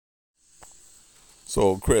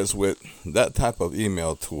So, Chris, with that type of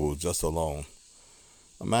email tool just alone,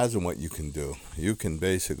 imagine what you can do. You can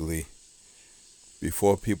basically,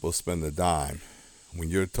 before people spend a dime, when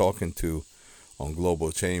you're talking to on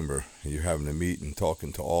Global Chamber, you're having a meeting,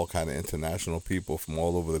 talking to all kind of international people from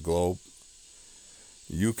all over the globe,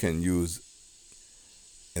 you can use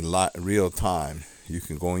real time. You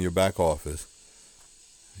can go in your back office.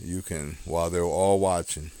 You can, while they're all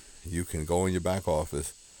watching, you can go in your back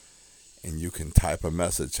office and you can type a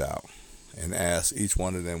message out and ask each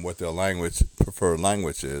one of them what their preferred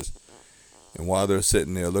language is. And while they're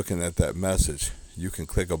sitting there looking at that message, you can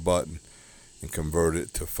click a button and convert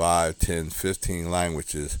it to 5, 10, 15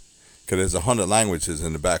 languages. Because there's 100 languages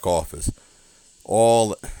in the back office,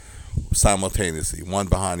 all simultaneously, one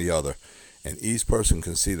behind the other. And each person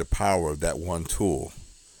can see the power of that one tool.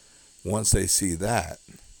 Once they see that,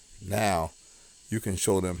 now you can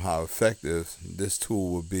show them how effective this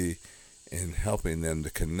tool will be in helping them to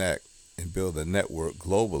connect and build a network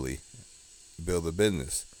globally, build a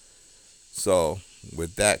business. So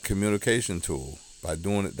with that communication tool, by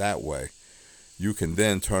doing it that way, you can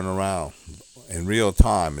then turn around in real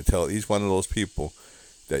time and tell each one of those people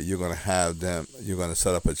that you're going to you're going to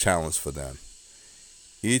set up a challenge for them.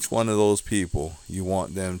 Each one of those people, you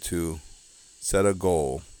want them to set a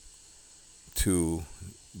goal to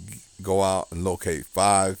go out and locate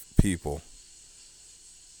 5 people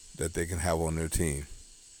that they can have on their team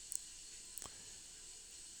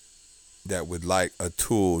that would like a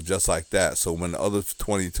tool just like that. So when the other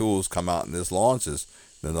 20 tools come out and this launches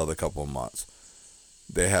in another couple of months,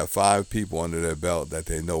 they have 5 people under their belt that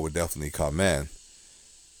they know would definitely come in.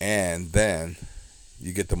 And then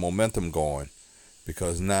you get the momentum going,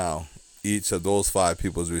 because now each of those 5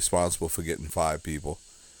 people is responsible for getting 5 people,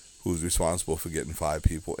 who's responsible for getting 5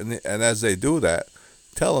 people. And as they do that,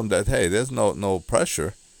 tell them that, hey, there's no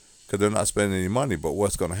pressure, because they're not spending any money. But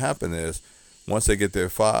what's going to happen is, once they get their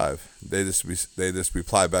 5, they just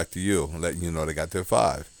reply back to you and let you know they got their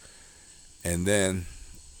 5. And then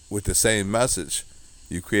with the same message,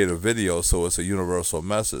 you create a video so it's a universal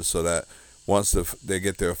message, so that once they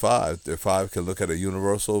get their 5 can look at a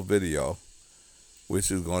universal video, which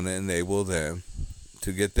is going to enable them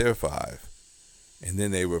to get their 5. And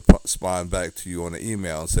then they respond back to you on the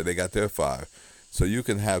email and say they got their 5. So you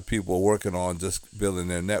can have people working on just building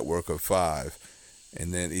their network of 5,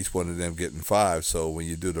 and then each one of them getting 5. So when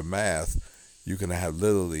you do the math, you can have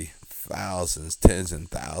literally thousands, tens and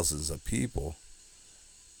thousands of people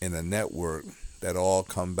in a network that all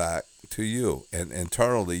come back to you. And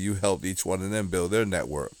internally, you helped each one of them build their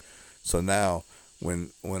network. So now,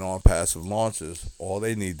 when OnPassive launches, all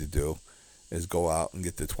they need to do is go out and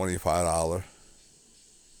get the $25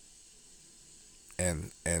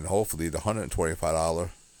 and hopefully the $125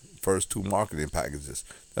 first 2 marketing packages.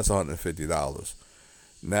 That's $150.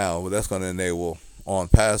 Now, that's going to enable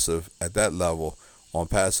OnPassive at that level.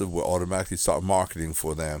 OnPassive will automatically start marketing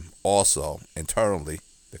for them also internally.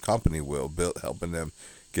 The company will build, helping them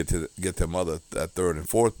get them that 3rd and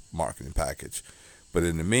 4th marketing package. But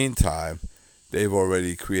in the meantime, they've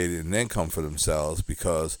already created an income for themselves,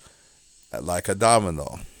 because like a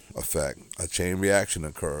domino effect, a chain reaction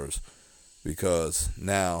occurs, because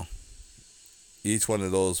now each one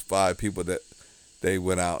of those 5 people that they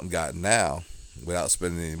went out and got now without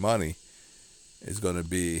spending any money is going to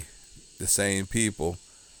be the same people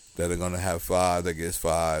that are going to have 5 that gets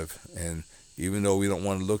 5. And even though we don't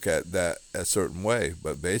want to look at that a certain way,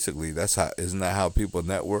 but basically isn't that how people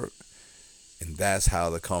network? And that's how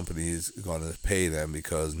the company is going to pay them,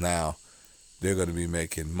 because now they're going to be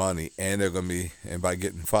making money, and and by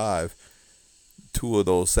getting 5, 2 of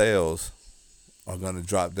those sales are going to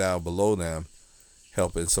drop down below them,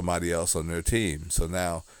 helping somebody else on their team. So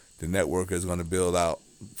now the network is going to build out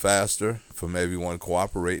faster from everyone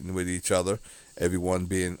cooperating with each other, everyone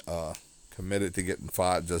being committed to getting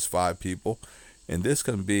just 5 people. And this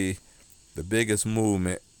can be the biggest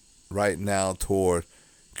movement right now toward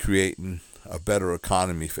creating a better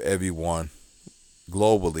economy for everyone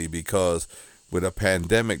globally, because with a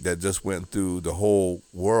pandemic that just went through the whole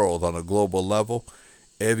world on a global level,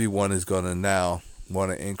 everyone is going to now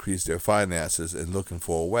want to increase their finances and looking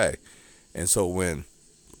for a way. And so when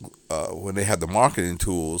they have the marketing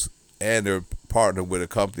tools and they're partnered with a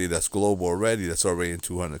company that's global already, that's already in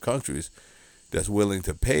 200 countries, that's willing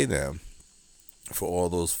to pay them for all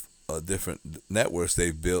those different networks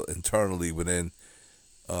they've built internally within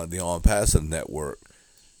the OnPassive network,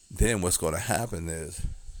 then what's going to happen is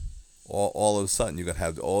all of a sudden you're going to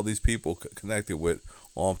have all these people connected with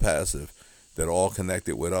OnPassive that are all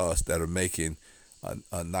connected with us, that are making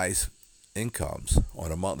a nice incomes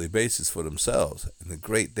on a monthly basis for themselves. And the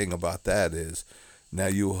great thing about that is Now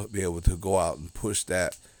you'll be able to go out and push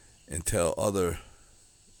that and tell other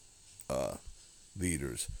uh,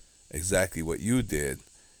 leaders exactly what you did,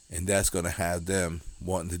 and that's going to have them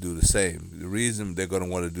wanting to do the same. The reason they're going to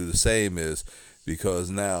want to do the same is because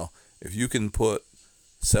now, if you can put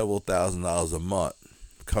several $1,000s a month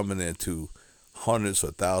coming into hundreds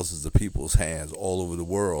or thousands of people's hands all over the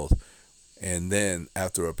world, and then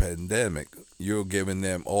after a pandemic, you're giving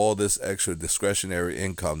them all this extra discretionary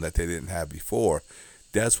income that they didn't have before.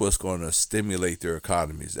 That's what's going to stimulate their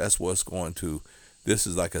economies. That's what's going to. This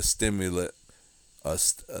is like a stimulant, a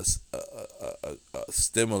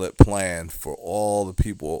stimulant plan for all the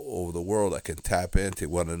people over the world that can tap into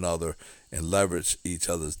one another and leverage each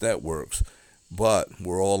other's networks. But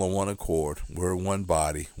we're all on one accord. We're one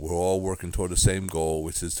body. We're all working toward the same goal,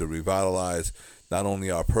 which is to revitalize not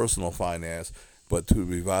only our personal finance, but to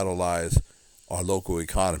revitalize our local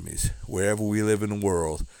economies wherever we live in the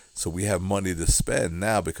world. So we have money to spend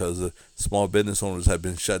now because the small business owners have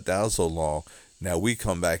been shut down so long. Now we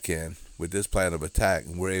come back in with this plan of attack,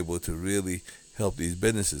 and we're able to really help these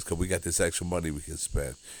businesses because we got this extra money we can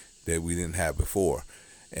spend that we didn't have before.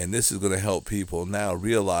 And this is going to help people now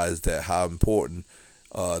realize that how important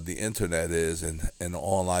the internet is, and the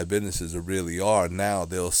online businesses really are. Now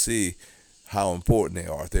they'll see how important they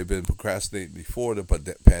are. If they've been procrastinating before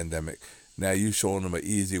the pandemic, now you showing them an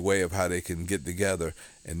easy way of how they can get together,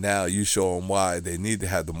 and now you show them why they need to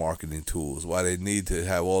have the marketing tools, why they need to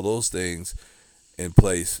have all those things in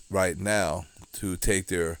place right now to take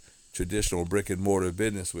their traditional brick and mortar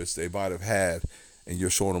business, which they might have had, and you're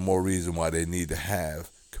showing them more reason why they need to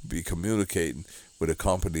be communicating with a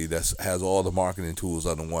company that has all the marketing tools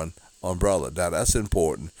under one umbrella. Now that's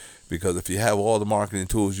important, because if you have all the marketing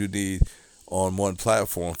tools you need on one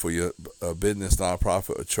platform for your business,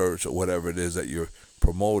 nonprofit, or church, or whatever it is that you're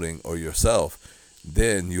promoting, or yourself,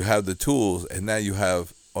 then you have the tools, and now you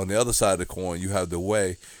have, on the other side of the coin, you have the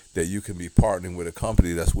way that you can be partnering with a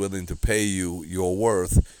company that's willing to pay you your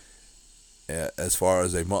worth as far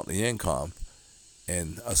as a monthly income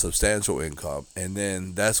and a substantial income. And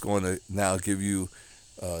then that's going to now give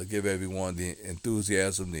everyone the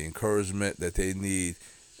enthusiasm, the encouragement that they need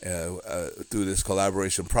through this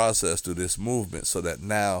collaboration process, through this movement, so that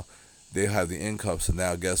now they have the income. So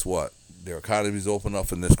now, guess what? Their economies open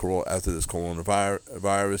up in after this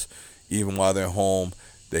coronavirus. Even while they're home,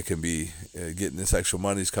 they can be getting this extra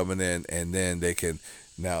money's coming in, and then they can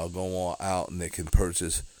now go on out and they can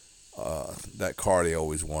purchase that car they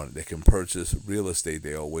always wanted. They can purchase real estate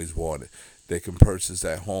they always wanted. They can purchase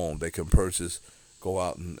that home. They can go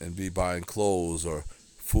out and be buying clothes or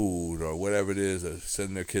food or whatever it is, or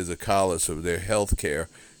sending their kids to college or their health care.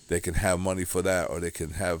 They can have money for that, or they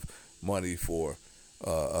can have money for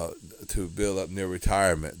to build up their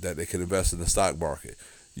retirement that they can invest in the stock market.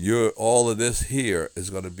 All of this here is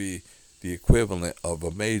going to be the equivalent of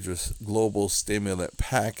a major global stimulant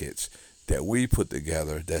package that we put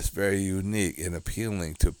together that's very unique and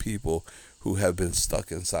appealing to people who have been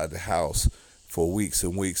stuck inside the house for weeks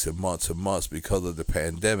and weeks and months because of the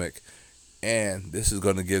pandemic. And this is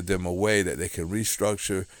going to give them a way that they can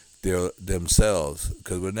restructure themselves,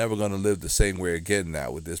 because we're never going to live the same way again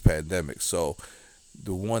now with this pandemic. So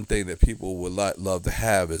the one thing that people would love to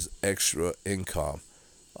have is extra income.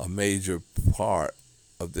 A major part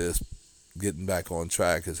of this getting back on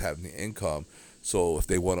track is having the income. So if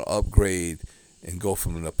they want to upgrade and go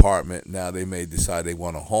from an apartment, now they may decide they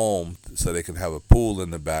want a home, so they can have a pool in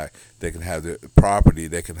the back, they can have their property,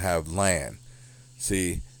 they can have land.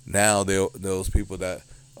 See, now those people that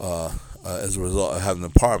as a result of having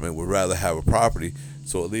an apartment would rather have a property.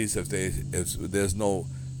 So at least if there's no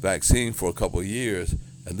vaccine for a couple of years,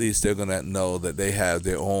 at least they're gonna know that they have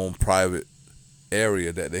their own private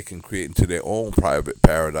area that they can create into their own private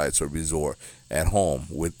paradise or resort at home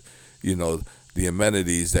with, the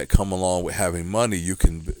amenities that come along with having money. You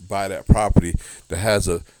can buy that property that has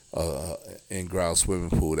a in-ground swimming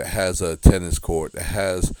pool, that has a tennis court, that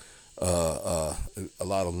has a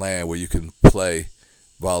lot of land where you can play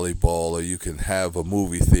volleyball, or you can have a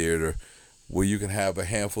movie theater where you can have a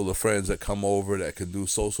handful of friends that come over that can do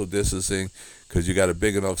social distancing, because you got a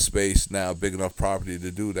big enough space now, big enough property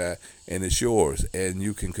to do that, and it's yours, and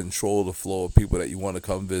you can control the flow of people that you want to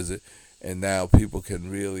come visit, and now people can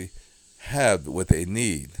really have what they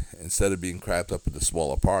need instead of being crapped up in the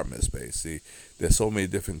small apartment space. See, there's so many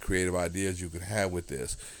different creative ideas you can have with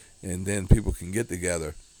this, and then people can get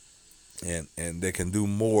together and they can do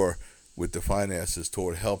more with the finances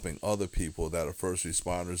toward helping other people that are first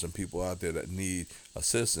responders and people out there that need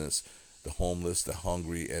assistance, the homeless, the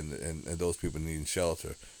hungry, and those people needing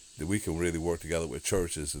shelter, that we can really work together with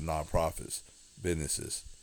churches and nonprofits, businesses.